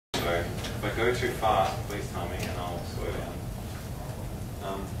If I go too fast, please tell me and I'll slow down.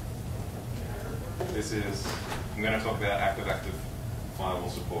 I'm going to talk about active-active firewall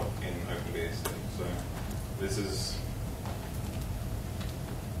support in OpenBSD. So this is,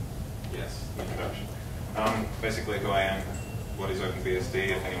 yes, the introduction. Basically who I am, what is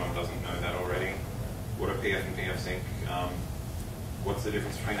OpenBSD, if anyone doesn't know that already, what are PF and pfsync, what's the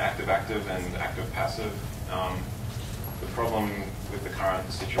difference between active-active and active-passive, the problem with the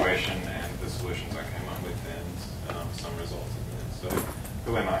current situation and the solutions I came up with, and some results at the end. So,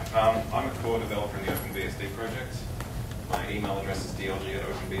 who am I? I'm a core developer in the OpenBSD project. My email address is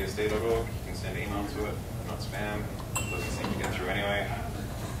dlg@openbsd.org. You can send email to it, not spam. It doesn't seem to get through anyway.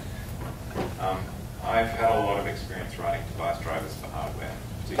 I've had a lot of experience writing device drivers for hardware,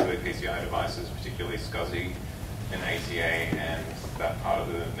 particularly PCI devices, particularly SCSI and ATA and that part of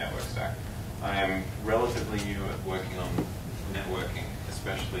the network stack. I am relatively new at working on networking,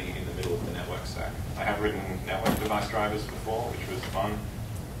 especially in the middle of the network stack. I have written network device drivers before, which was fun,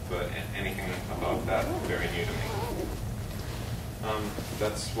 but anything above that, very new to me.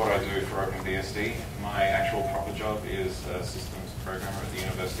 That's what I do for OpenBSD. My actual proper job is a systems programmer at the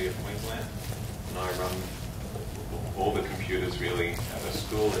University of Queensland, and I run all the computers really at a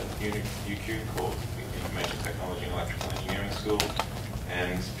school at UQ called the Information Technology and Electrical Engineering School.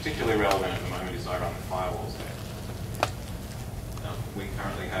 And particularly relevant at the moment is I run the firewalls there. We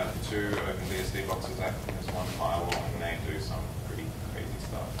currently have 2 OpenBSD boxes acting as one firewall, and they do some pretty crazy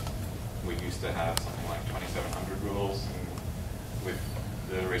stuff. We used to have something like 2,700 rules, and with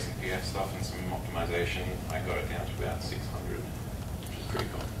the recent PF stuff and some optimization, I got it down to about 600, which is pretty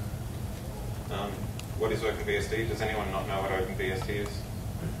cool. What is OpenBSD? Does anyone not know what OpenBSD is?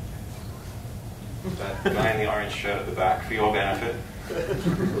 That guy in the orange shirt at the back, for your benefit.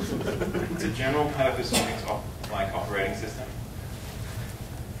 It's a general purpose Unix-like operating system.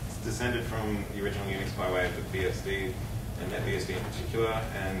 It's descended from the original Unix by way of the BSD and NetBSD in particular,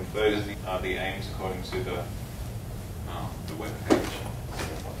 and those are the aims according to the web page.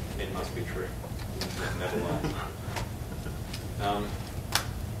 It must be true. Never lies.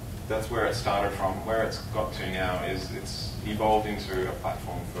 That's where it started from. Where it's got to now is it's evolved into a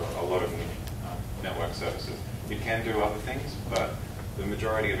platform for a lot of new network services. It can do other things, but the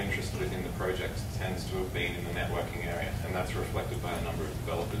majority of interest within the project tends to have been in the networking area, and that's reflected by the number of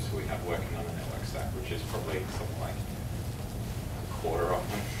developers who we have working on the network stack, which is probably something like a quarter of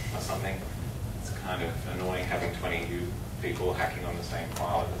them or something. It's kind of annoying having 20 new people hacking on the same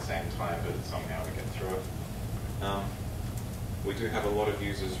file at the same time, but somehow we get through it. We do have a lot of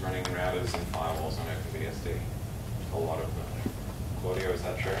users running routers and firewalls on OpenBSD. A lot of them. Claudio, is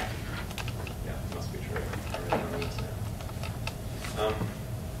that true? Yeah, it must be true. I really don't understand.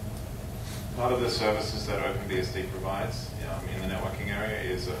 Part of the services that OpenBSD provides in the networking area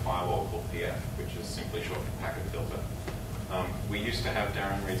is a firewall called PF, which is simply short for packet filter. We used to have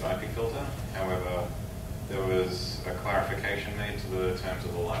Darren Reed's IP filter. However, there was a clarification made to the terms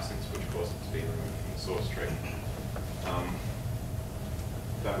of the license, which caused it to be removed from the source tree.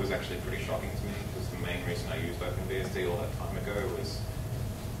 That was actually pretty shocking to me, because the main reason I used OpenBSD all that time ago was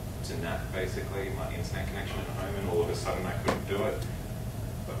to NAT, basically, my internet connection at home, and all of a sudden I couldn't do it.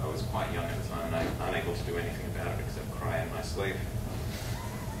 But I was quite young at the time, and unable to do anything about it except cry in my sleep.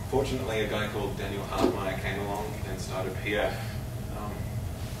 Fortunately, a guy called Daniel Hartmeyer came along and started PF,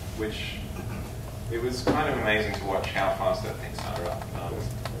 which it was kind of amazing to watch how fast that thing started up.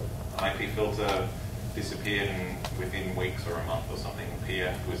 IP filter disappeared, and within weeks or a month or something,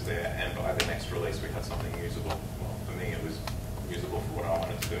 PF was there, and by the next release we had something usable. Well, for me it was usable for what I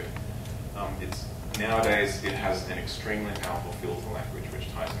wanted to do. Nowadays it has an extremely powerful filter language which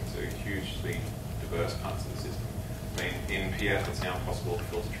ties into hugely diverse parts of the system. I mean, in PF it's now possible to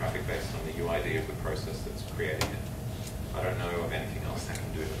filter traffic based on the UID of the process that's creating it. I don't know of anything else that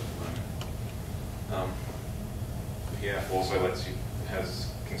can do it at the moment. PF also has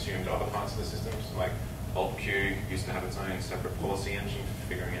consumed other parts of the system, so like AltQ used to have its own separate policy engine for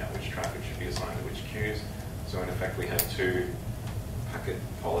figuring out which traffic should be assigned to which queues. So in effect we had 2 packet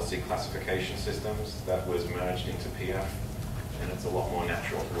policy classification systems that was merged into PF, and it's a lot more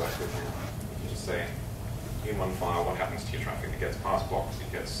natural to work with now. You can just say, in one file, what happens to your traffic? It gets past blocks, it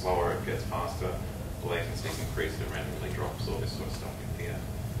gets slower, it gets faster, the latency's increased, it randomly drops, all this sort of stuff in PF.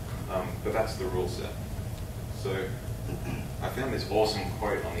 But that's the rule set. So I found this awesome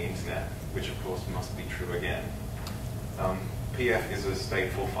quote on the internet, which of course must be true again. PF is a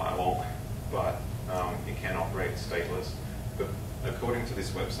stateful firewall, but it can operate stateless. But according to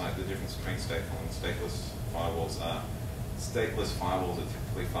this website, the difference between stateful and stateless firewalls are stateless firewalls are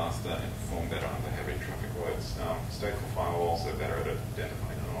typically faster and perform better under heavy traffic loads. Stateful firewalls are better at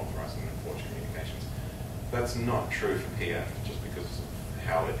identifying unauthorized and That's not true for PF, just because of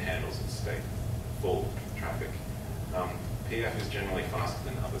how it handles its stateful traffic. PF is generally faster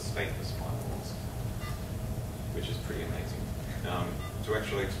than other stateless firewalls, which is pretty amazing. To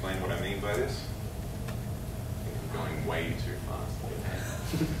actually explain what I mean by this, I think I'm going way too fast.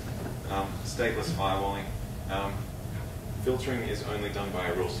 Stateless firewalling. Filtering is only done by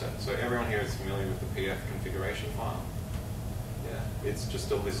a rule set. So everyone here is familiar with the PF configuration file. Yeah, it's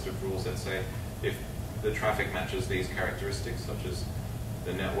just a list of rules that say if the traffic matches these characteristics, such as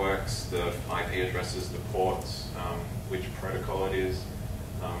the networks, the IP addresses, the ports, which protocol it is,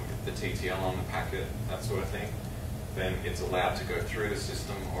 the TTL on the packet, that sort of thing, then it's allowed to go through the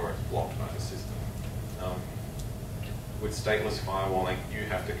system or it's blocked by the system. With stateless firewalling, you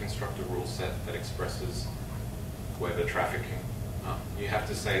have to construct a rule set that expresses where the traffic can, you have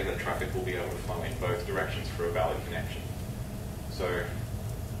to say that traffic will be able to flow in both directions for a valid connection. So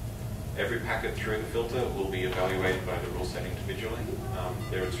every packet through the filter will be evaluated by the rule set individually.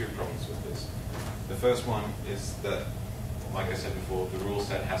 There are two problems with this. The first one is that, like I said before, the rule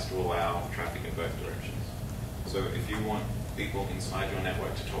set has to allow traffic in both directions. So if you want people inside your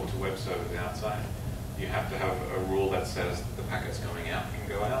network to talk to web servers outside, you have to have a rule that says that the packets going out can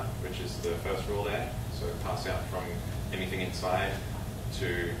go out, which is the first rule there. So pass out from anything inside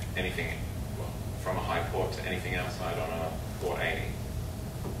to anything, well, from a high port to anything outside on a port 80.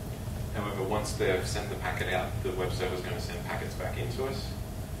 However, once they've sent the packet out, the web server is going to send packets back into us.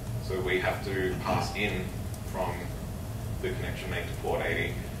 So we have to pass in from the connection made to port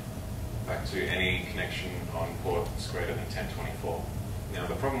 80 back to any connection on ports greater than 1024. Now,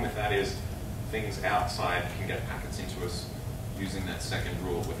 the problem with that is things outside can get packets into us using that second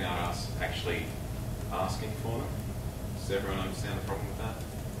rule without us actually asking for them. Does everyone understand the problem with that?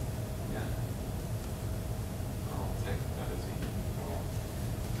 Yeah? I'll take that as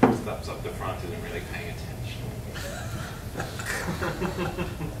easy. That's up the front isn't really paying attention.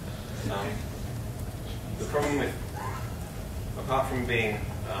 The problem with, apart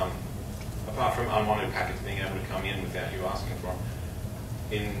from unwanted packets being able to come in without you asking for them,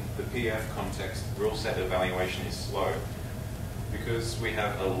 in the PF context, rule set evaluation is slow because we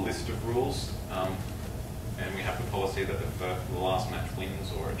have a list of rules and we have the policy that the last match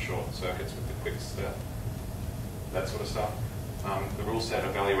wins, or it short circuits with the quick step, that sort of stuff. The rule set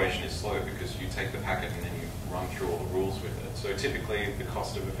evaluation is slow because you take the packet and then you run through all the rules with it. So typically the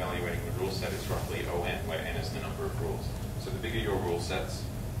cost of evaluating the rule set is roughly ON, where N is the number of rules. So the bigger your rule sets,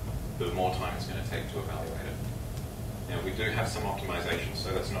 the more time it's going to take to evaluate it. Now, we do have some optimization,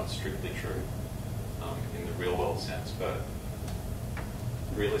 so that's not strictly true in the real world sense, but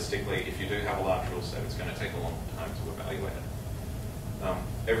realistically, if you do have a large rule set, it's going to take a long time to evaluate it.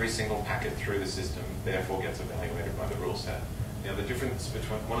 Every single packet through the system, therefore, gets evaluated by the rule set. Now, the difference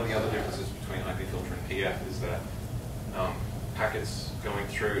between, one of the other differences between IP filter and PF is that packets going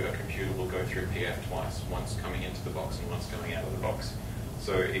through a computer will go through PF twice, once coming into the box and once going out of the box.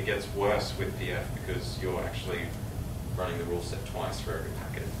 So it gets worse with PF because you're actually running the rule set twice for every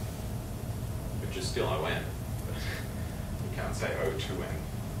packet, which is still ON. You can't say O2N.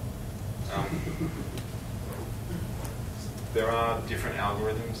 There are different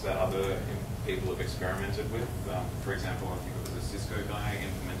algorithms that other people have experimented with. For example, I think it was a Cisco guy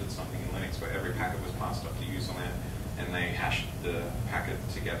implemented something in Linux where every packet was passed up to user land and they hashed the packet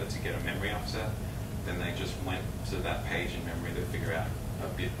together to get a memory offset. Then they just went to that page in memory to figure out a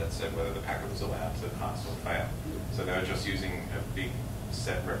bit that said whether the packet was allowed to pass or fail. So they were just using a big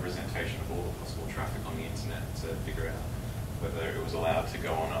set representation of all the possible traffic on the internet to figure out whether it was allowed to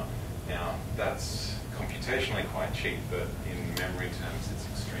go or not. Now, that's computationally quite cheap, but in memory terms, it's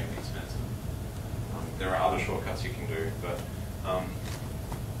extremely expensive. There are other shortcuts you can do, but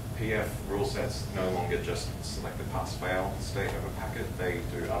PF rule sets no longer just select the pass-fail state of a packet. They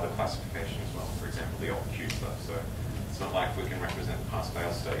do other classification as well, for example, the alt-Q stuff. So it's not like we can represent the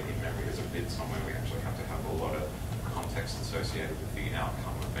pass-fail state in memory as a bit somewhere. We actually have to have a lot of context associated with the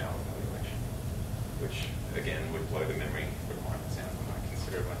outcome of our evaluation, which, again, would blow the memory requirements out quite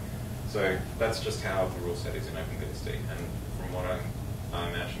considerably. So that's just how the rule set is in OpenBSD, and from what I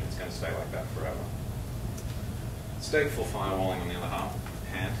imagine, it's going to stay like that forever. Stateful firewalling, on the other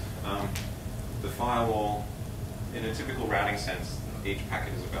hand, the firewall, in a typical routing sense, each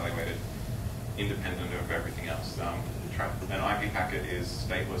packet is evaluated independent of everything else. An IP packet is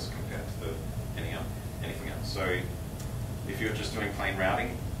stateless compared to anything else. So if you're just doing plain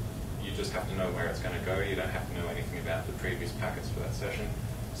routing, you just have to know where it's going to go. You don't have to know anything about the previous packets for that session.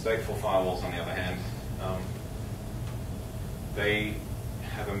 Stateful firewalls, on the other hand, they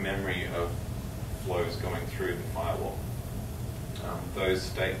have a memory of flows going through the firewall. Those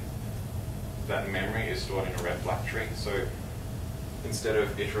that memory is stored in a red-black tree. So instead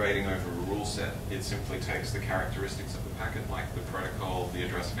of iterating over a rule set, it simply takes the characteristics of the packet, like the protocol, the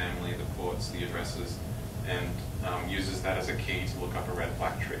address family, the ports, the addresses, and uses that as a key to look up a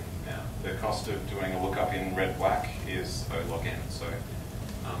red-black tree. Now, the cost of doing a lookup in red-black is O log n. So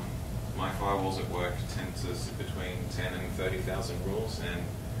my firewalls at work tend to sit between 10 and 30,000 rules, and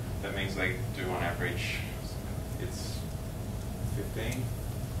that means they do on average, it's 15?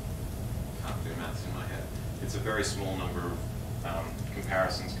 Can't do maths in my head. It's a very small number of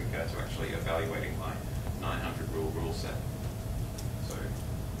comparisons compared to actually evaluating my 900 rule set. So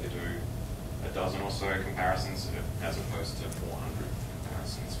they do a dozen or so comparisons as opposed to 400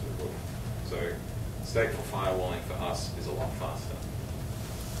 comparisons for the rule. So stateful firewalling for us is a lot faster.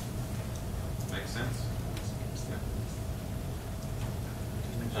 Make sense?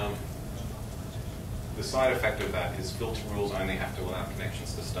 Yeah. The side effect of that is filter rules only have to allow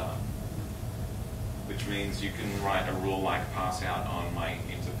connections to start, which means you can write a rule like pass out on my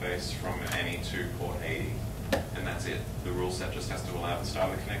interface from any to port 80, and that's it. The rule set just has to allow the start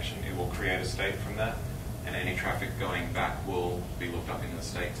of the connection. It will create a state from that, and any traffic going back will be looked up in the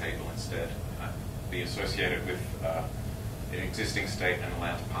state table instead, be associated with an existing state and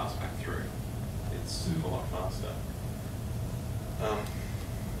allowed to pass back through. It's a lot faster.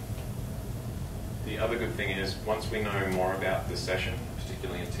 The other good thing is, once we know more about the session,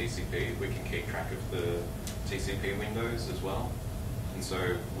 particularly in TCP, we can keep track of the TCP windows as well. And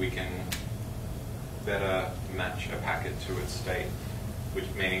so we can better match a packet to its state, which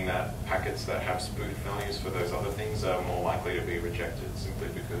meaning that packets that have spoofed values for those other things are more likely to be rejected, simply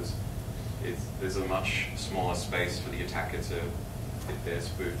because there's a much smaller space for the attacker to fit their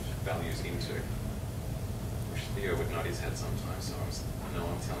spoofed values into. I wish Theo would nod his head sometimes, so I know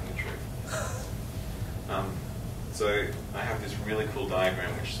I'm telling the truth. So I have this really cool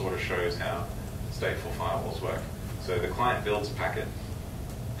diagram which sort of shows how stateful firewalls work. So the client builds a packet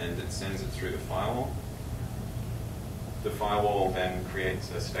and it sends it through the firewall. The firewall then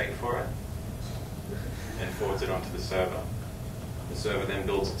creates a state for it and forwards it onto the server. The server then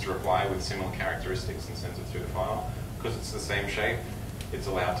builds its reply with similar characteristics and sends it through the firewall. Because it's the same shape, it's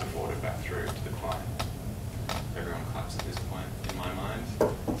allowed to forward it back through to the client. Everyone claps at this point, in my mind.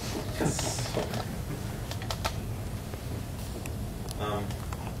 Yes.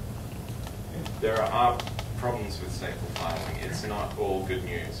 There are problems with stateful filing. It's not all good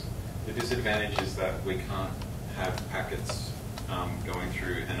news. The disadvantage is that we can't have packets going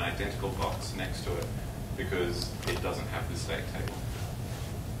through an identical box next to it because it doesn't have the state table.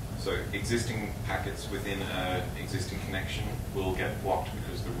 So existing packets within an existing connection will get blocked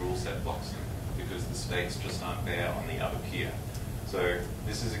because the rule set blocks them, because the states just aren't there on the other peer. So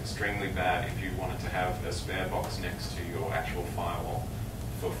this is extremely bad if you wanted to have a spare box next to your actual firewall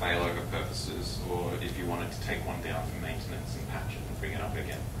for failover purposes, or if you wanted to take one down for maintenance and patch it and bring it up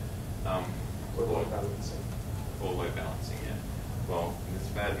again. Or load balancing. Or load balancing, yeah. Well, it's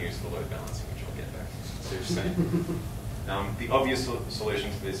bad news for load balancing, which I'll get back to soon. The obvious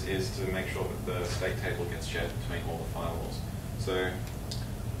solution to this is to make sure that the state table gets shared between all the firewalls. So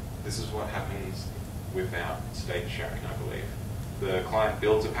this is what happens without state sharing, I believe. The client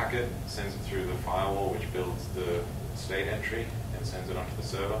builds a packet, sends it through the firewall, which builds the state entry and sends it onto the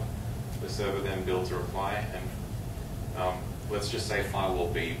server. The server then builds a reply, and let's just say firewall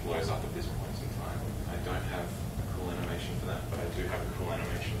B blows up at this point in time. I don't have a cool animation for that, but I do have a cool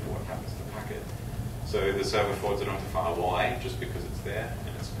animation for what happens to the packet. So the server forwards it onto firewall A just because it's there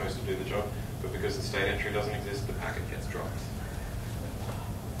and it's supposed to do the job, but because the state entry doesn't exist, the packet gets dropped.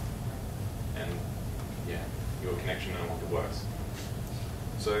 And yeah, your connection no longer works.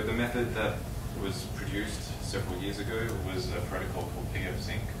 So the method that was produced several years ago was a protocol called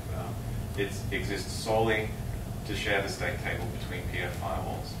pfsync. It exists solely to share the state table between PF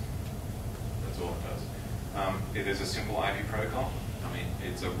firewalls. That's all it does. It is a simple IP protocol. I mean,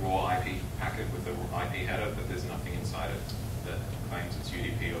 it's a raw IP packet with an IP header, but there's nothing inside it that claims it's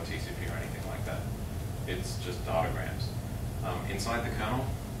UDP or TCP or anything like that. It's just datagrams. Inside the kernel,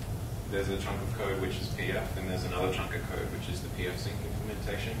 there's a chunk of code which is PF, and there's another chunk of code which is the pfsync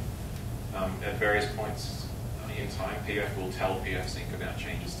implementation. At various points in time, PF will tell pfsync about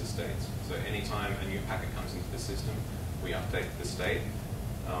changes to states. So anytime a new packet comes into the system, we update the state.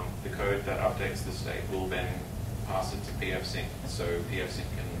 The code that updates the state will then pass it to pfsync, so pfsync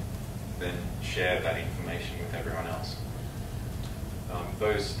can then share that information with everyone else.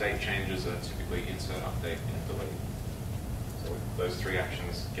 Those state changes are typically insert, update, and delete. So those three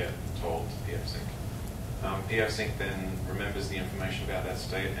actions get told to pfsync. pfsync then remembers the information about that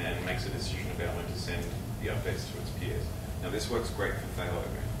state and makes a decision about when to send the updates to its peers. Now this works great for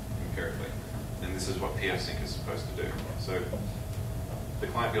failover, empirically. is what pfsync is supposed to do. So the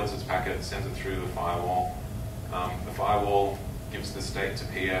client builds its packet, sends it through the firewall. The firewall gives the state to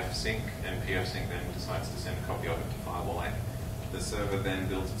pfsync, and pfsync then decides to send a copy of it to firewall A. The server then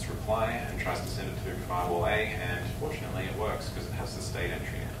builds its reply and tries to send it to firewall A, and fortunately it works because it has the state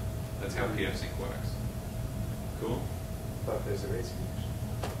entry now. That's how pfsync works. Cool? But there's a race condition.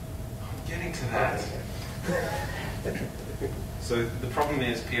 I'm getting to that. So the problem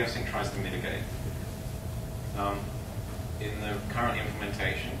is pfsync tries to mitigate. In the current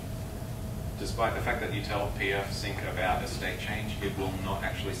implementation, despite the fact that you tell pfsync about a state change, it will not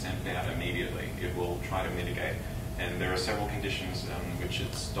actually send it out immediately. It will try to mitigate. And there are several conditions which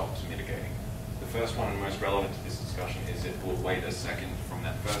it stops mitigating. The first one, and most relevant to this discussion, is it will wait a second from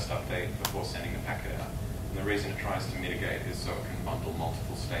that first update before sending the packet out. And the reason it tries to mitigate is so it can bundle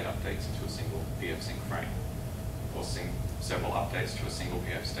multiple state updates into a single pfsync frame, or several updates to a single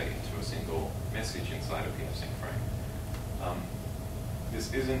pf state into a single message inside a pfsync frame.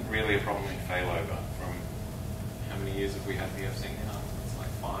 This isn't really a problem in failover. From how many years have we had pfsync now? It's like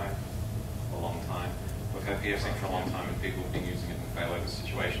 5, a long time. We've had pfsync for a long time, and people have been using it in failover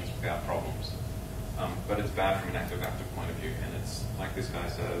situations without problems. But it's bad from an active-active point of view, and it's, like this guy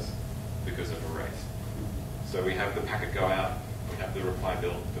says, because of a race. So we have the packet go out, we have the reply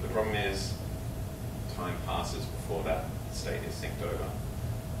build, but the problem is time passes before that state is synced over.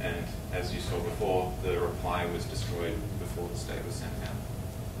 And as you saw before, the reply was destroyed before the state was sent out.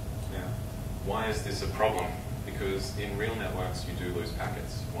 Now, why is this a problem? Because in real networks, you do lose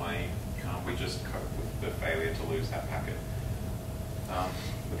packets. Why can't we just cope with the failure to lose that packet?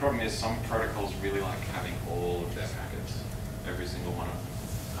 The problem is some protocols really like having all of their packets, every single one of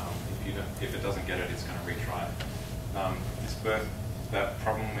them. If it doesn't get it, it's going to retry it. That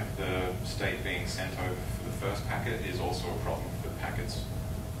problem with the state being sent over for the first packet is also a problem for packets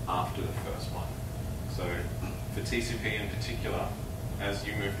after the first one. So for TCP in particular, as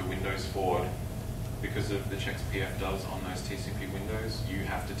you move the windows forward, because of the checks PF does on those TCP windows, you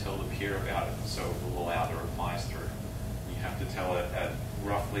have to tell the peer about it so it will allow the replies through. You have to tell it at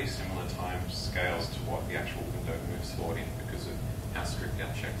roughly similar time scales to what the actual window moves forward in because of how strict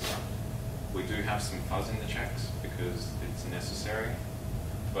our checks are. We do have some fuzz in the checks because it's necessary,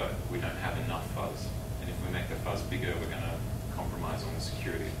 but we don't have enough fuzz. And if we make the fuzz bigger, we're going to compromise on the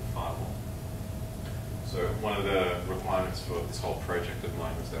security of the firewall. So one of the requirements for this whole project of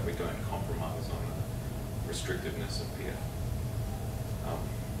mine was that we don't compromise on the restrictiveness of PF.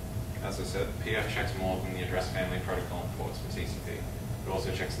 As I said, PF checks more than the address family protocol and ports for TCP. It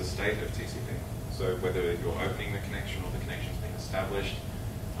also checks the state of TCP. So whether you're opening the connection or the connection's being established,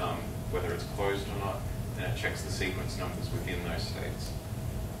 whether it's closed or not, and it checks the sequence numbers within those states.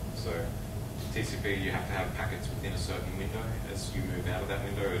 So TCP, you have to have packets within a certain window. As you move out of that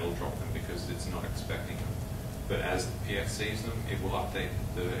window, it'll drop them because it's not expecting them. But as the PF sees them, it will update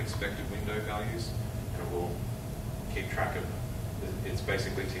the expected window values, and it will keep track of them. It's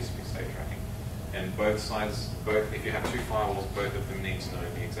basically TCP state tracking. And both sides, if you have two firewalls, both of them need to know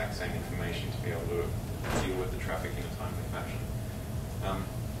the exact same information to be able to deal with the traffic in a timely fashion.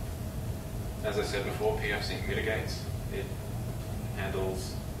 As I said before, pfsync mitigates. It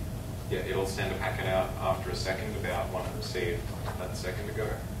handles, it'll send a packet out after a second about one it received that second ago.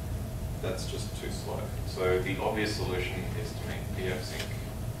 That's just too slow. So the obvious solution is to make pfsync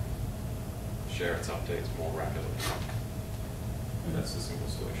share its updates more rapidly. And that's the simple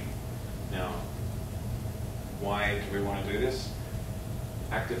solution. Now, why do we want to do this?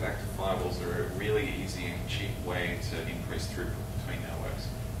 Active-active firewalls are a really easy and cheap way to increase throughput between networks.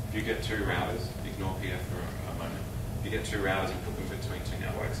 If you get two routers, ignore PF for a moment, if you get two routers and put them between two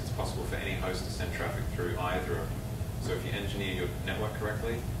networks, it's possible for any host to send traffic through either of them. So if you engineer your network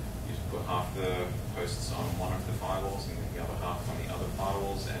correctly, you put half the hosts on one of the firewalls and the other half on the other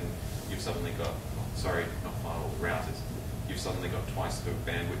firewalls, and you've suddenly got, sorry, not firewalls, routers. You've suddenly got twice the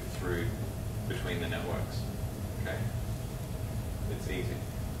bandwidth through between the networks. Okay? It's easy.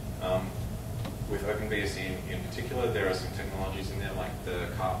 With OpenBSD in particular, there are some technologies in there like the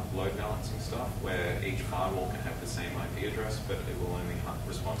CARP load balancing stuff, where each firewall can have the same IP address, but it will only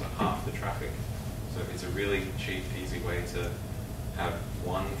respond to half the traffic. So it's a really cheap, easy way to have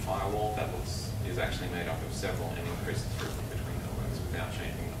one firewall that is actually made up of several and increase the throughput between networks without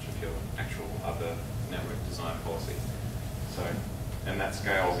changing much of your actual other network design policy. So, and that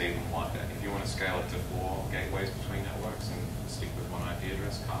scales even like that. If you want to scale it to 4 gateways between networks and stick with one IP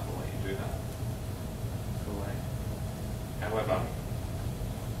address, CARP will let you do that. However,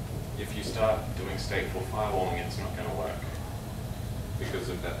 if you start doing stateful firewalling, it's not going to work because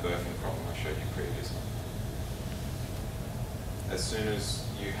of that birthing problem I showed you previously. As soon as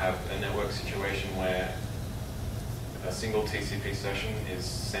you have a network situation where a single TCP session is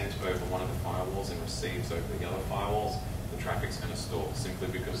sent over one of the firewalls and receives over the other firewalls, the traffic's going to stall simply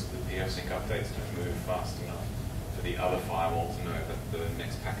because the pfsync updates don't move fast enough for the other firewall to know that the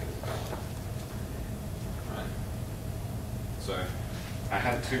next packet is valid. Right. So I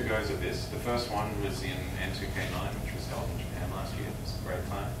had 2 goes at this. The first one was in N2K9, which was held in Japan last year. It was a great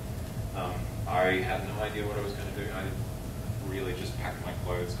time. I had no idea what I was going to do. I really just packed my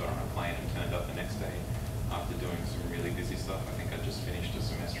clothes, got on a plane, and turned up the next day after doing some really busy stuff. I think I just finished a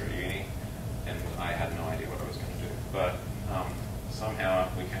semester at uni, and I had no idea what I was going to do. But somehow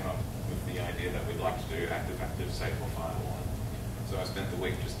we came up with the idea that we'd like to do active-active stateful firewall. So I spent the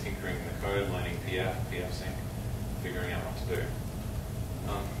week just tinkering in the code, learning pfsync, figuring out what to do.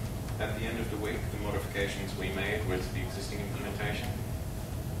 At the end of the week, the modifications we made were to the existing implementation.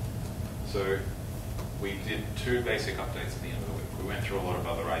 So we did 2 basic updates at the end of the week. We went through a lot of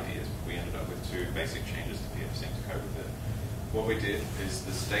other ideas, but we ended up with 2 basic changes to pfsync to cope with it. What we did is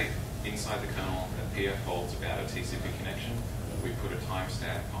the state inside the kernel that pf holds about a TCP connection, we put a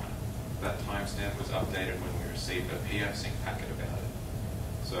timestamp on it. That timestamp was updated when we received a pfsync packet about it.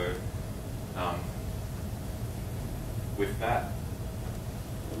 So with that,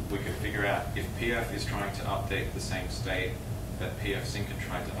 we could figure out if pf is trying to update the same state that pfsync had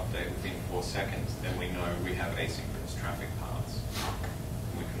tried to update within 4 seconds, then we know we have asynchronous traffic paths.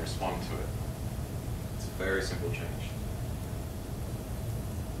 And we can respond to it. It's a very simple change.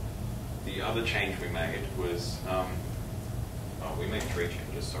 The other change we made was, we made 3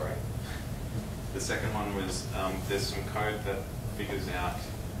 changes, sorry. The second one was there's some code that figures out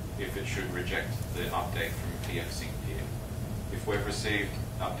if it should reject the update from pfsync peer. If we've received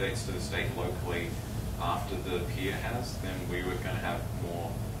updates to the state locally after the peer has, then we were going to have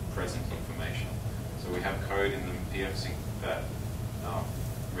more present information. So we have code in the pfsync that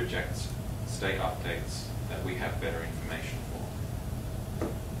rejects state updates that we have better information for.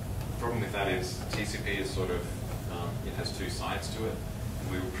 The problem with that is TCP is sort of, it has 2 sides to it,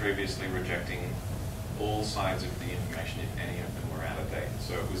 and we were previously rejecting all sides of the information if any of them were out of date.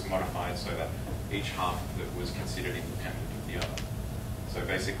 So it was modified so that each half of it was considered independent of the other. So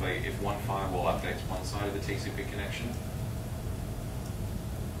basically, if one firewall updates one side of the TCP connection,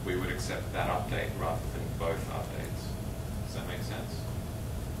 we would accept that update rather than both updates. Does that make sense?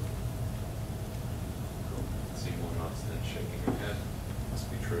 Cool. See more nods than shaking your head. Must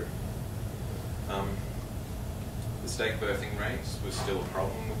be true. The state birthing rates was still a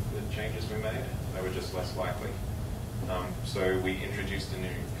problem with the changes we made. They were just less likely. So we introduced a new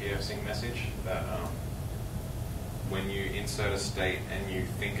pfsync message that when you insert a state and you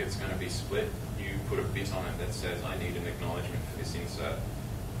think it's going to be split, you put a bit on it that says, I need an acknowledgement for this insert.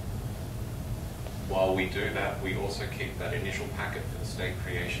 While we do that, we also keep that initial packet for the state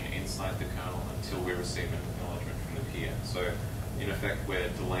creation inside the kernel until we receive an acknowledgement from the peer. So in effect, we're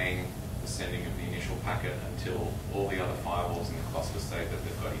delaying the sending of the initial packet until all the other firewalls in the cluster say that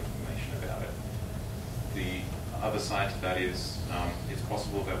they've got information about it. The other side to that is it's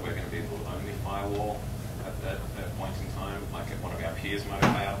possible that we're going to be the only firewall at that point in time, like one of our peers might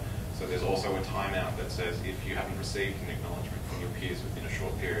have failed. So there's also a timeout that says if you haven't received an acknowledgement from your peers within a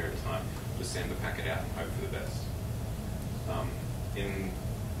short period of time, just send the packet out and hope for the best. I'll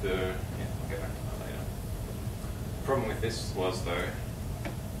get back to that later. The problem with this was though,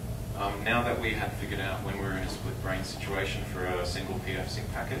 now that we had figured out when we were in a split brain situation for a single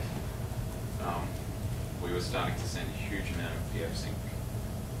pfsync packet, we were starting to send a huge amount of pfsync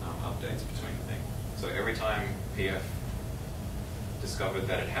updates between the things. So every time pf discovered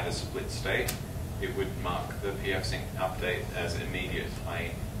that it had a split state, it would mark the pfsync update as immediate,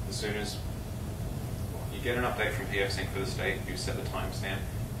 i.e. as soon as you get an update from pfsync for the state, you set the timestamp,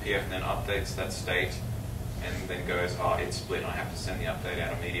 pf then updates that state and then goes, oh, it's split, I have to send the update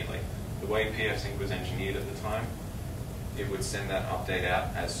out immediately. The way pfsync was engineered at the time, it would send that update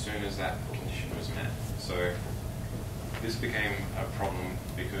out as soon as that condition was met. So this became a problem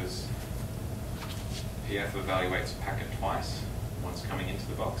because pf evaluates a packet twice. Once coming into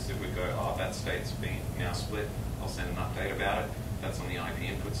the box, it would go, oh, that state's been now split, I'll send an update about it. That's on the IP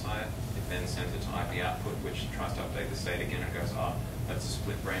input side. It then sends it to IP output, which tries to update the state again and goes, oh, that's a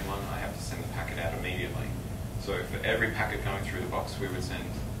split brain one, I have to send the packet out immediately. So for every packet going through the box, we would send,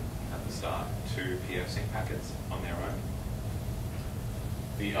 at the start, 2 pfsync packets on their own.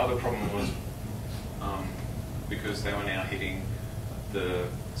 The other problem was, because they were now hitting the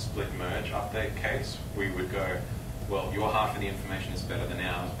split merge update case, we would go, well, your half of the information is better than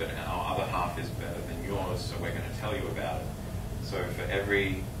ours, but our other half is better than yours, so we're going to tell you about it. So for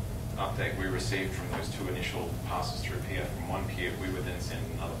every update we received from those two initial passes through PF from one peer, we would then send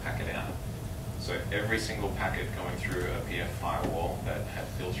another packet out. So every single packet going through a PF firewall that had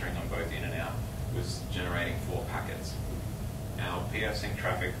filtering on both in and out was generating 4 packets. Our pfsync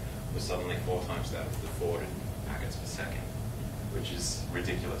traffic was suddenly 4 times that of the forwarded packets per second, which is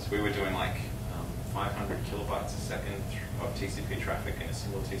ridiculous. We were doing like 500 kilobytes a second of TCP traffic in a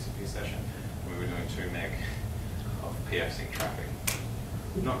single TCP session. We were doing 2 meg of pfsync traffic.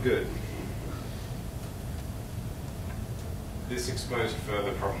 Not good. This exposed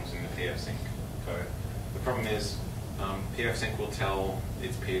further problems in the pfsync code. The problem is pfsync will tell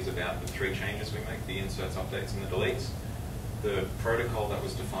its peers about the 3 changes we make, the inserts, updates, and the deletes. The protocol that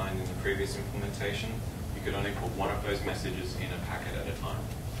was defined in the previous implementation, you could only put one of those messages in a packet at a time.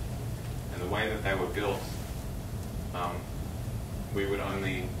 And the way that they were built, we would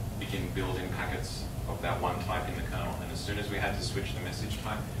only begin building packets of that one type in the kernel, and as soon as we had to switch the message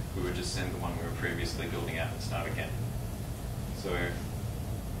type, we would just send the one we were previously building out and start again. So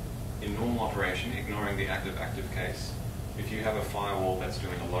in normal operation, ignoring the active-active case, if you have a firewall that's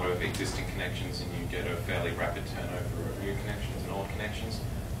doing a lot of existing connections and you get a fairly rapid turnover of new connections and old connections,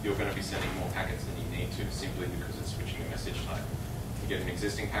 you're going to be sending more packets than you need to, simply because it's switching the message type. You get an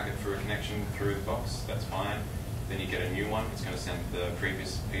existing packet for a connection through the box, that's fine. Then you get a new one, it's going to send the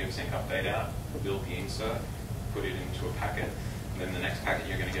previous pfsync update out, build the insert, put it into a packet, and then the next packet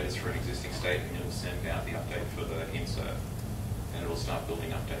you're going to get is for an existing state, and it'll send out the update for the insert, and it'll start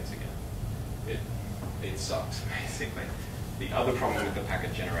building updates again. It sucks, basically. The other problem with the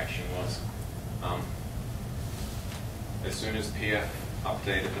packet generation was, as soon as PF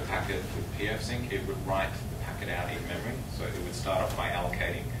updated the packet with pfsync, it would write the packet out in memory, so it would start off by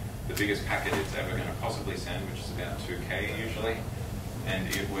allocating the biggest packet it's ever going to possibly send, which is about 2K usually, and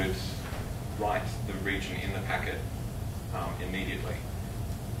it would write the region in the packet immediately.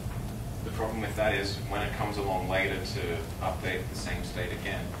 The problem with that is when it comes along later to update the same state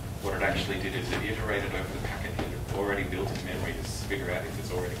again, what it actually did is it iterated over the packet it had already built in memory to figure out if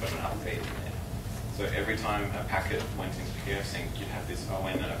it's already got an update in there. So every time a packet went into pfsync, you'd have this ON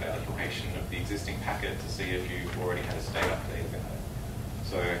evaluation of the existing packet to see if you already had a state update about it.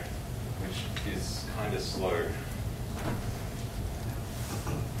 So, which is kind of slow.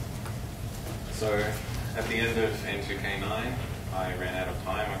 So, at the end of N2K9, I ran out of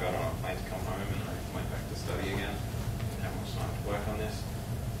time. I got on a plane to come home and I went back to study again. Didn't have much time to work on this.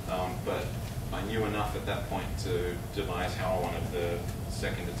 But I knew enough at that point to devise how I wanted the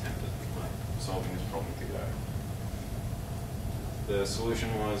second attempt at solving this problem to go. The solution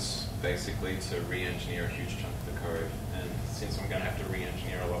was basically to re-engineer a huge chunk of the code. And since I'm going to have to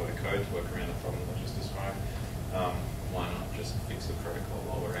re-engineer a lot of the code to work around the problem I just described, why not just fix the protocol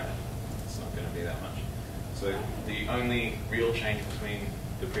while we're at it? It's not going to be that much. So the only real change between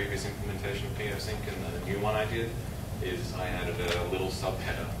the previous implementation of pfsync and the new one I did is I added a little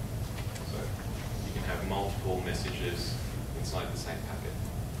subheader. So you can have multiple messages inside the same packet.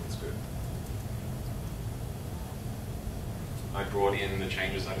 That's good. I brought in the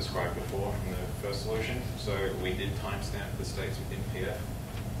changes I described before from the first solution. So we did timestamp the states within PF,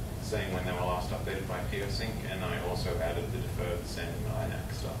 saying when they were last updated by pfsync, and I also added the deferred send and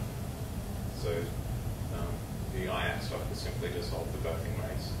INAC stuff. So the INAC stuff was simply to solve the burping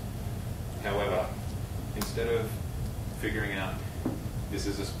race. However, instead of figuring out this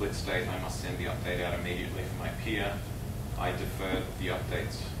is a split state, I must send the update out immediately for my peer, I deferred the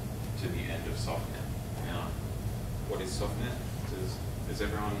updates to the end of softnet. Now, what is softnet? Is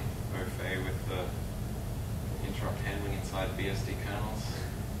everyone au fait with the interrupt handling inside BSD kernels?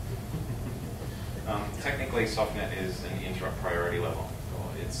 Technically, softnet is an interrupt priority level. Or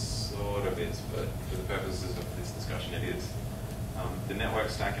it sort of is, but for the purposes of this discussion, it is. The network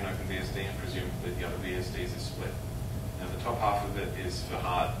stack in OpenBSD and presumably the other BSDs is split. Now, the top half of it is for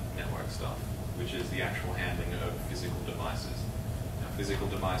hard network stuff, which is the actual handling of physical devices. Now, physical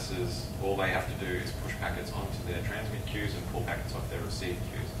devices, all they have to do is push packets onto their transmit queues and pull packets off their receive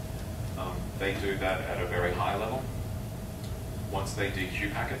queues. They do that at a very high level. Once they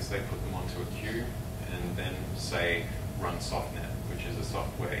dequeue packets, they put them onto a queue and then say run softnet, which is a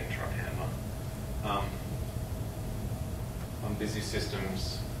software interrupt handler. On busy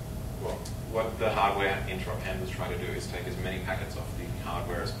systems, well, what the hardware interrupt handlers try to do is take as many packets off the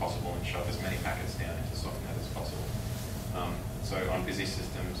hardware as possible and shove as many packets down into softnet as possible. So on busy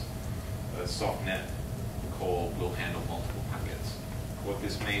systems, a softnet call will handle multiple packets. What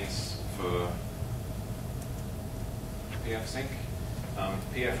this means for pfsync,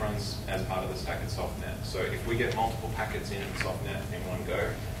 PF runs as part of the stack at softnet. So if we get multiple packets in softnet in one go,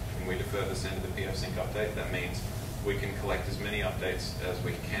 and we defer the send of the pfsync update, that means we can collect as many updates as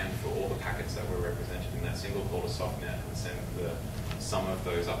we can for all the packets that were represented in that single call to softnet and send the sum of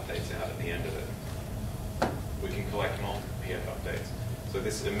those updates out at the end of it. We can collect multiple PF updates. So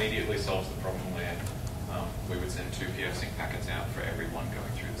this immediately solves the problem where we would send 2 pfsync packets out for every one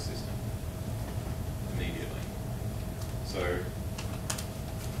going through the system immediately. So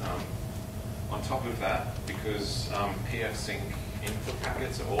on top of that, because pfsync input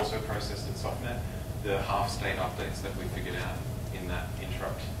packets are also processed at softnet, the half-state updates that we figured out in that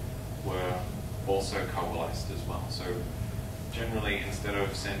interrupt were also coalesced as well. So generally, instead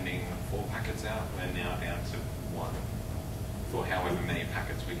of sending 4 packets out, we're now down to 1 for however many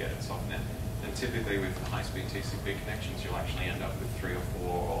packets we get at softnet. And typically with high-speed TCP connections, you'll actually end up with 3 or 4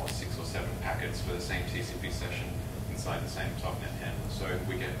 or 6 or 7 packets for the same TCP session inside the same softnet handle. So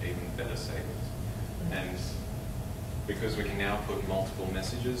we get even better savings. And because we can now put multiple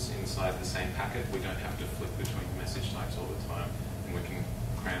messages inside the same packet, we don't have to flip between message types all the time, and we can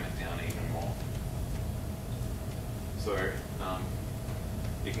cram it down even more. So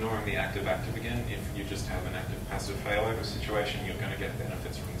ignoring the active-active again, if you just have an active-passive failover situation, you're going to get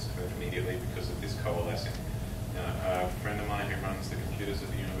benefits from this code immediately because of this coalescing. A friend of mine who runs the computers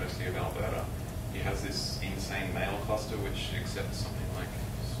at the University of Alberta, he has this insane mail cluster which accepts something like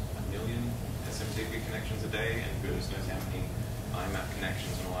 1 million SMTP connections a day, and goodness knows how many IMAP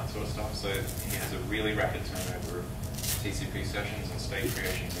connections and all that sort of stuff. So he has a really rapid turnover of TCP sessions and state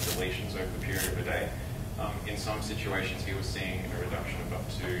creations and deletions over the period of a day. In some situations, he was seeing a reduction of up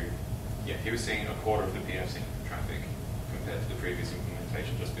to, he was seeing a quarter of the pfsync traffic compared to the previous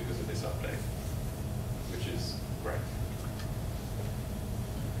implementation just because of this update, which is great.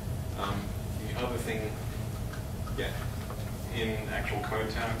 The other thing, in actual code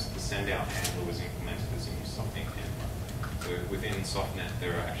terms, the send-out handler was implemented as a new softnet handler. So within softnet,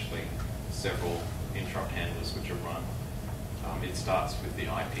 there are actually several interrupt handlers which are run. It starts with the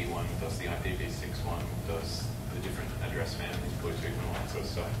IP one, does the IPv6 one, does the different address families, Bluetooth and all that sort of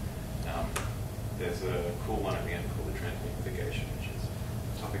stuff. There's a cool one at the end called the transmit mitigation, which is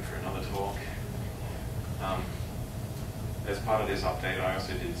a topic for another talk. As part of this update, I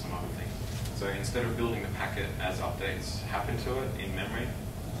also did some other things. So instead of building the packet as updates happen to it in memory,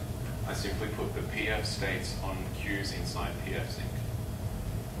 I simply put the PF states on queues inside pfsync.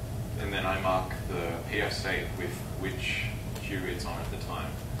 And then I mark the PF state with which queue it's on at the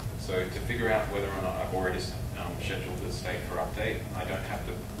time. So to figure out whether or not I've already scheduled the state for update, I don't have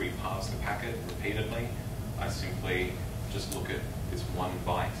to reparse the packet repeatedly. I simply just look at this one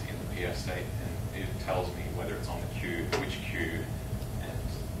byte in the PF state, and it tells me whether it's on the queue, which queue, and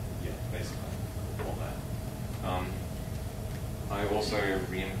basically all that. I also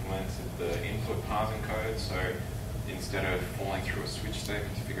re-implemented the input parsing code, so instead of falling through a switch stack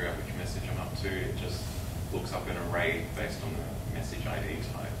to figure out which message I'm up to, it just looks up an array based on the message ID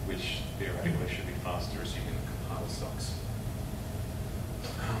type, which theoretically should be faster, assuming the compiler sucks.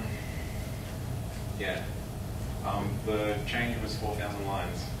 The change was 4,000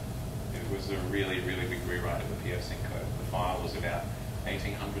 lines. It was a really, really big rewrite of the pfsync code. The file was about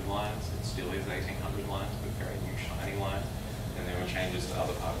 1,800 lines. It still is 1,800 lines, but very new, shiny lines. And there were changes to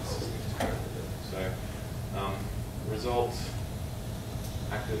other parts of the system's code. So, result,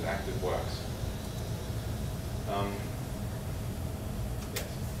 active works. Yes.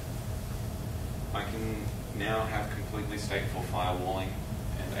 I can now have completely stateful firewalling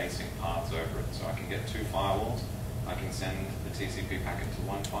and async paths over it. So I can get 2 firewalls. I can send the TCP packet to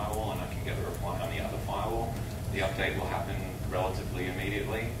one firewall, and I can get a reply on the other firewall. The update will happen relatively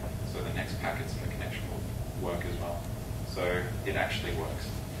immediately, so the next packets in the connection will work as well. So it actually works.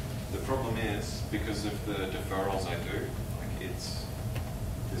 The problem is, because of the deferrals I do,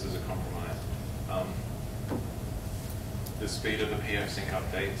 this is a compromise. The speed of the pfsync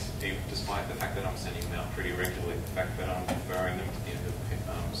updates, despite the fact that I'm sending them out pretty regularly, the fact that I'm deferring them to the end of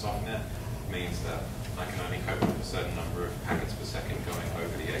softnet means that I can only cope with a certain number of packets per second going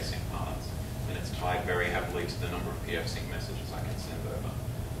over the async paths, and it's tied very heavily to the number of pfsync messages I can send over.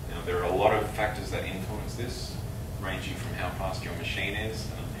 Now, there are a lot of factors that influence this, ranging from how fast your machine is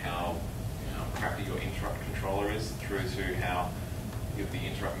and how crappy your interrupt controller is, through to how the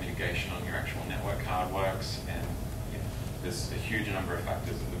interrupt mitigation on your actual network card works, and there's a huge number of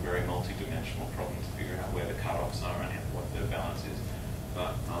factors. It's a very multi-dimensional problem to figure out where the cutoffs are and what the balance is.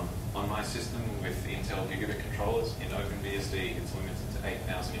 But on my system with Intel gigabit controllers in OpenBSD, it's limited to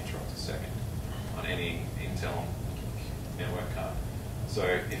 8,000 interrupts a second on any Intel network card. So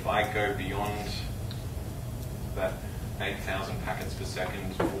if I go beyond that 8,000 packets per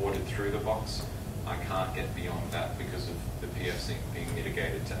second forwarded through the box, I can't get beyond that because of the pfsync being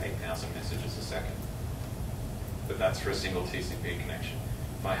mitigated to 8,000 messages a second. but that's for a single TCP connection.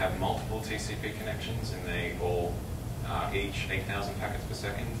 If I have multiple TCP connections and they all are each 8,000 packets per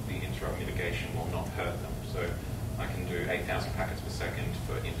second, the interrupt mitigation will not hurt them. So I can do 8,000 packets per second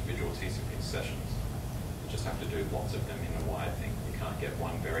for individual TCP sessions. You just have to do lots of them in a wide thing. You can't get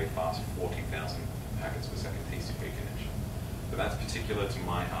one very fast 40,000 packets per second TCP connection. But that's particular to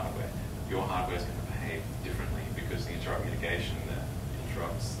my hardware. Your hardware is going to behave differently because the interrupt mitigation that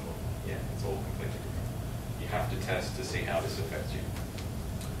interrupts, it's all completely different. You have to test to see how this affects you.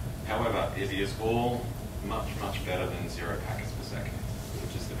 However, it is all much, much better than 0 packets per second,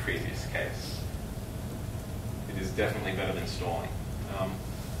 which is the previous case. It is definitely better than stalling.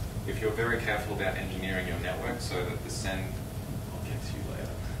 If you're very careful about engineering your network so that the I'll get to you later,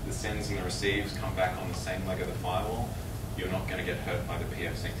 the sends and the receives come back on the same leg of the firewall, you're not going to get hurt by the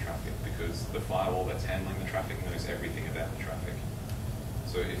pfsync traffic because the firewall that's handling the traffic knows everything about the traffic.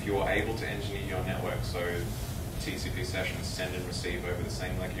 So if you're able to engineer your network so TCP sessions send and receive over the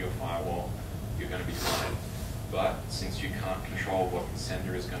same leg of your firewall, you're going to be fine. But since you can't control what the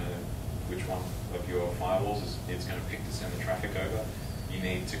sender is going to, which one of your firewalls is going to pick to send the traffic over, you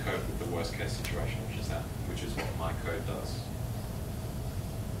need to cope with the worst case situation, which is what my code does.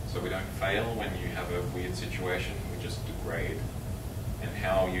 So we don't fail when you have a weird situation, we just degrade. And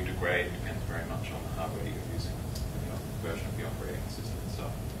how you degrade depends very much on the hardware you're using, the version of the operating system and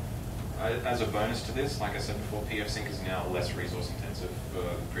stuff. As a bonus to this, like I said before, pfsync is now less resource intensive for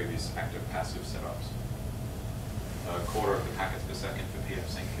the previous active-passive setups. A quarter of the packets per second for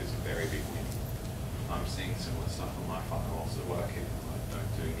pfsync is a very big win. I'm seeing similar stuff on my firewalls at work, even though I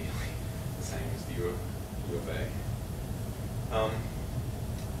don't do nearly the same as the U of A.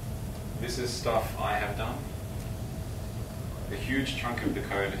 This is stuff I have done. A huge chunk of the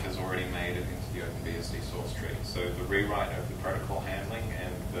code has already made it into the OpenBSD source tree. So the rewrite of the protocol handling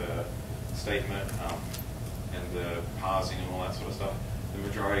and the statement and the parsing and all that sort of stuff, the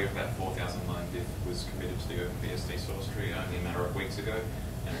majority of that 4,000 line diff was committed to the OpenBSD source tree only a matter of weeks ago,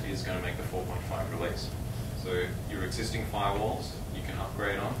 and it is going to make the 4.5 release. So your existing firewalls you can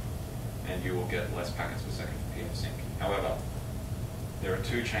upgrade on, and you will get less packets per second for pfsync. However, there are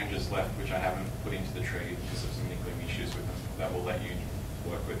 2 changes left which I haven't put into the tree because of some niggling issues with them that will let you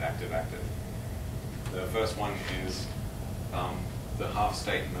work with active-active. The first one is the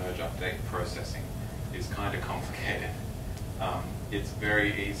half-state merge update processing is kind of complicated. It's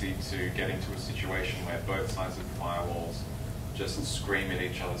very easy to get into a situation where both sides of the firewalls just scream at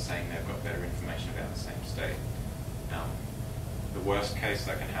each other saying they've got better information about the same state. The worst case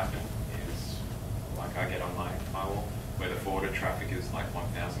that can happen is, like I get on my firewall, where the forwarded traffic is like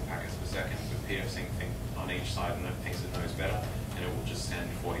 1,000 packets per second, but pfsync on each side thinks it knows better, and it will just send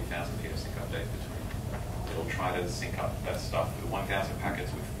 40,000 pfsync updates between. It'll try to sync up that stuff with 1,000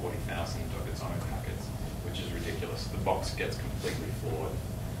 packets with 40,000 of its own packets, which is ridiculous. The box gets completely flawed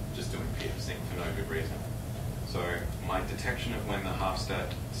just doing pfsync for no good reason. So my detection of when the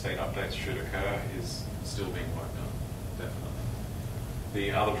half-state updates should occur is still being worked on, definitely.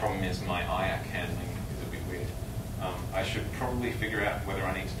 The other problem is my IAC handling is a bit weird. I should probably figure out whether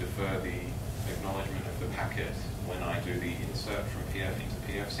I need to defer the acknowledgement of the packet when I do the insert from PF into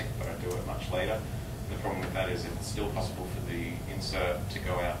pfsync, but I do it much later. The problem with that is it's still possible for the insert to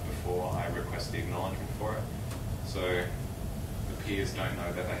go out before I request the acknowledgement for it. So the peers don't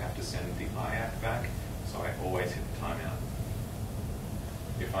know that they have to send the IAC back, so I always hit the timeout.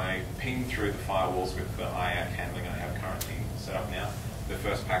 If I ping through the firewalls with the IAC handling I have currently set up now, the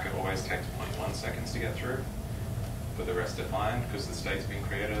first packet always takes 0.1 seconds to get through, but the rest are fine because the state's been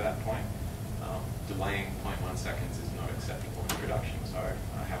created at that point. Delaying 0.1 seconds is not acceptable in production, so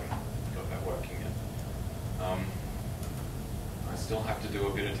I haven't got that working yet. I still have to do a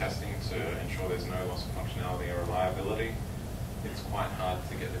bit of testing to ensure there's no loss of functionality or reliability. It's quite hard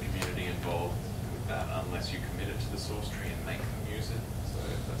to get the community involved with that unless you commit it to the source tree and make them use it. So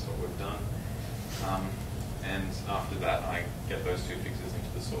that's what we've done. And after that, I get those 2 fixes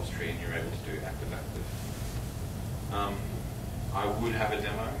into the source tree and you're able to do active-active. I would have a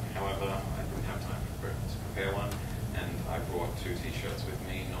demo, however, I didn't have time to prepare one, and I brought 2 t-shirts with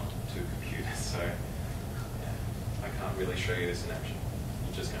me, not 2 computers, so yeah, I can't really show you this in action.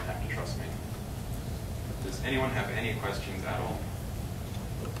 You're just going to have to trust me. Does anyone have any questions at all?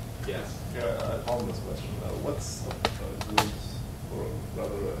 Yes? Yeah, on this question, what's a good, or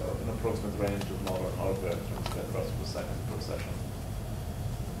rather an approximate range of modern hardware in terms of address per second per session?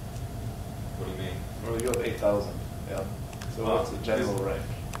 What do you mean? Well, you have 8,000, yeah. So what's the general range?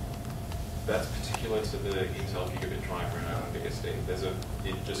 That's particular to the Intel gigabit driver in OpenBSD.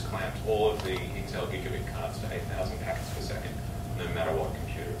 It just clamped all of the Intel gigabit cards to 8,000 packets per second, no matter what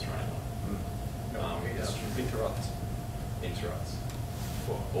computer it's running on. Interrupts. Interrupts.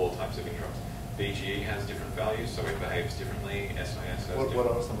 For all types of interrupts. BGE has different values, so it behaves differently. SIS has What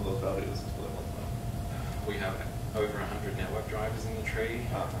are some of those values? We have over 100 network drivers in the tree.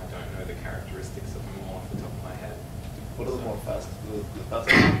 I don't know the characteristics of them all off the top of my head. What are the more fast? The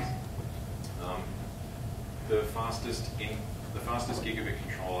fastest ones? The fastest gigabit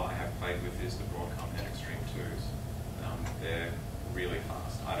controller I have played with is the Broadcom Net Extreme 2s. They're really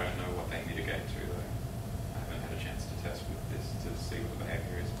fast. I don't know what they mitigate to though. I haven't had a chance to test with this to see what the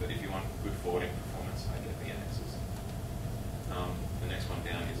behavior is. But if you want good forwarding performance, I get the NXs. The next one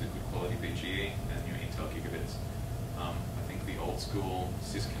down is a good quality BGE and your Intel gigabits. I think the old school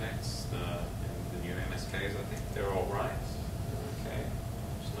sysconnects, and the new MSKs, I think they're all right. Okay,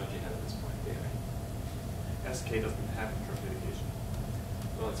 just nod your head at this point. Yeah. SK doesn't have interrupt mitigation.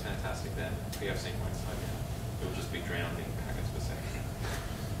 Well, it's fantastic then. pfsync won't slow down. It'll just be drowned in packets per second.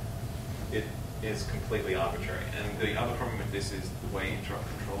 It is completely arbitrary. And the other problem with this is the way interrupt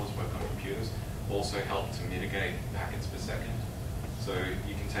controllers work on computers also help to mitigate packets per second. So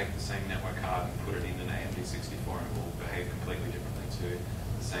you can take the same network card and put it in an AMD 64 and it will behave completely differently to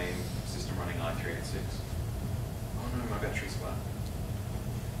the same system running i386. Oh no, my battery's flat.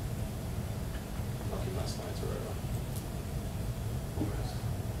 Lucky my slides are over. Almost.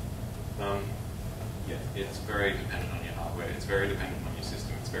 Yeah, it's very dependent on your hardware. It's very dependent on your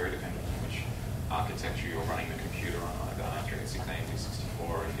system. It's very dependent on which architecture you're running the computer on, either i386, AMD 64,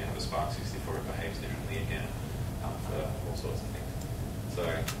 or if you have a SPARC 64, it behaves differently again for all sorts of things. So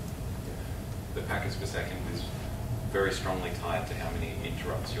the packets per second is very strongly tied to how many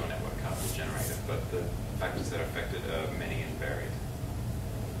interrupts your network card has generated, but the factors that affect it are many and varied.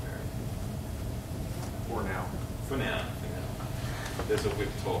 For now. For now. There's a whip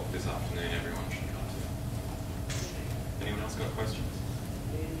talk this afternoon everyone should come to. Anyone else got questions?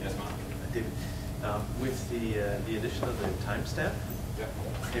 Yes, Mark? David, with the addition of the timestamp, Yeah.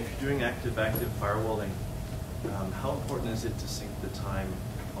 if you're doing active-active firewalling, how important is it to sync the time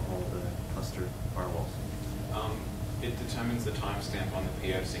of all the cluster firewalls? It determines the timestamp on the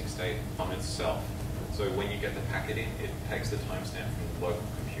pfsync state on itself. So when you get the packet in, it takes the timestamp from the local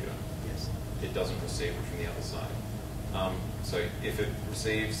computer. Yes. It doesn't receive it from the other side. So if it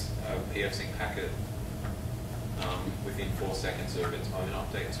receives a pfsync packet within 4 seconds of its own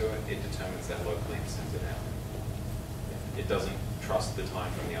update to it, it determines that locally and sends it out. It doesn't trust the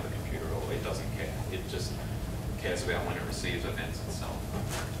time from the other computer at all. It doesn't care. It just cares about when it receives events itself.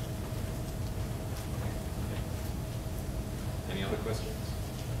 Any other questions?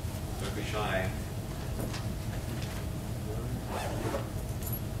 Don't be shy.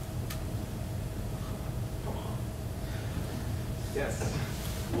 Come on. Yes.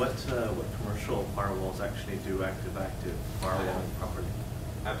 What commercial firewalls actually do active-active firewalling properly?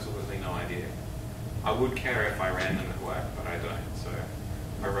 Absolutely no idea. I would care if I ran them at work, but I don't. So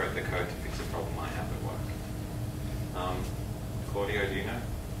I wrote the code to fix a problem I have at work. Claudio, do you know?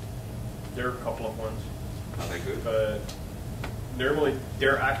 There are a couple of ones. Are they good? Normally,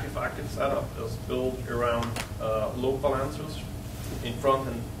 their active-active setup is built around load balancers in front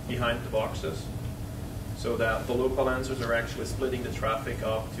and behind the boxes, so that the load balancers are actually splitting the traffic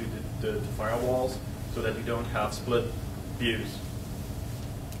up to the firewalls, so that you don't have split views.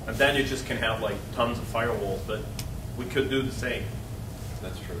 And then you just can have like tons of firewalls, but we could do the same.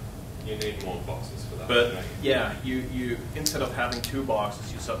 That's true. You need more boxes for that. But don't yeah, you instead of having 2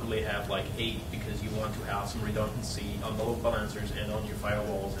 boxes, you suddenly have like 8 because you want to have some redundancy on the load balancers and on your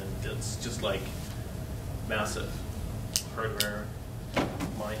firewalls, and it's just like massive hardware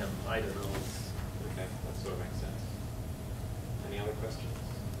mayhem. I don't know. Okay, that sort of makes sense. Any other questions?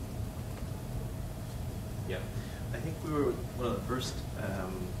 Yeah. I think we were one of the first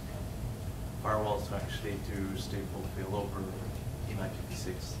firewalls to actually do stateful failover in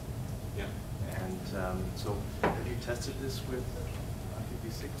IPv6. Yeah. And so, have you tested this with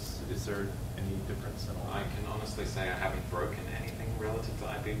IPv6? Is there any difference at all? I can honestly say I haven't broken anything relative to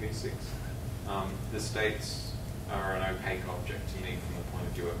IPv6. The states are an opaque object to me from the point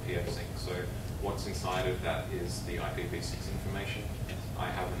of view of pfsync. So what's inside of that is the IPv6 information. I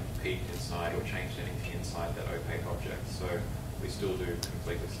haven't peeked inside or changed anything inside that opaque object. So we still do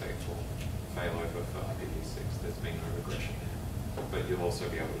completely stateful failover for IPv6. There's been no regression there. But you'll also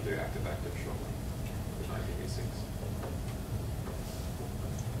be able to do active-active shortly with IPv6.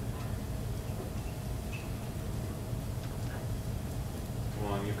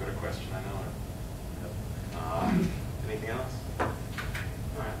 Come on, you've got a question, I know it. Anything else? All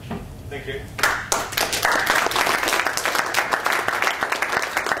right. Thank you.